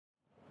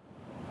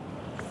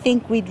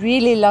think we'd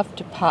really love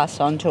to pass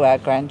on to our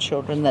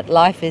grandchildren that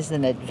life is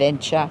an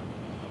adventure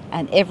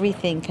and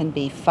everything can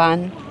be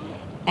fun,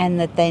 and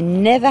that they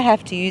never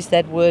have to use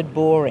that word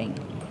boring.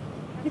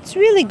 It's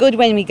really good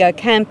when we go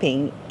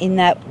camping in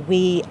that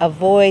we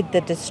avoid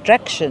the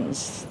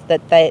distractions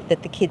that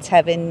the kids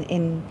have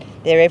in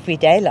their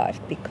everyday life,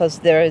 because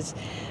there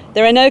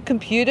are no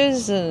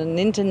computers and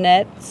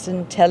internets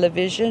and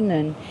television,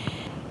 and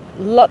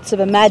lots of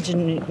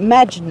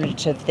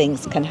imaginative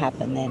things can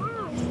happen then.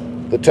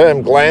 The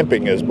term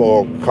glamping is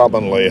more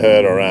commonly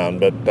heard around,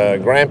 but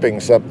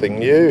gramping's something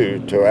new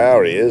to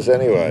our ears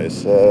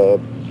anyways.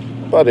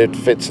 But it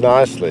fits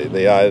nicely.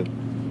 The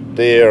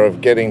idea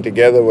of getting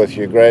together with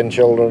your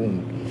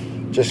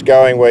grandchildren, just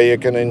going where you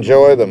can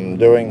enjoy them,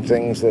 doing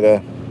things that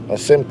are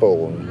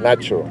simple and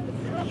natural.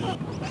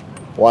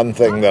 One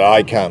thing that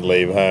I can't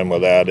leave home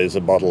without is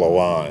a bottle of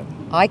wine.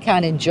 I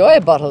can't enjoy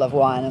a bottle of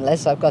wine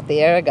unless I've got the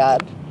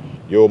Aerogard.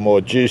 You're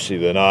more juicy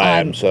than I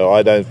am, so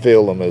I don't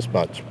feel them as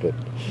much, but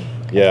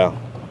yeah,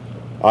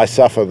 I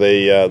suffer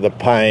the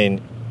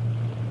pain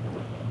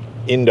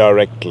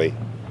indirectly.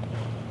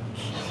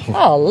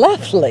 Oh,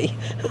 lovely.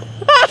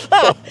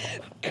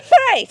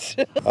 Great.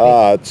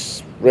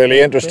 It's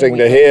really interesting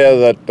to hear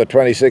that the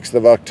 26th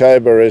of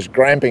October is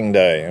Gramping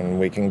Day and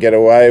we can get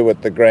away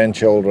with the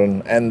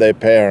grandchildren and their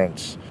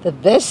parents. The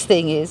best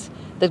thing is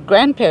that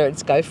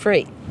grandparents go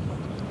free.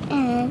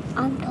 And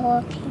I'm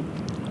talking.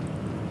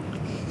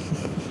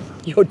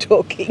 You're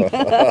talking.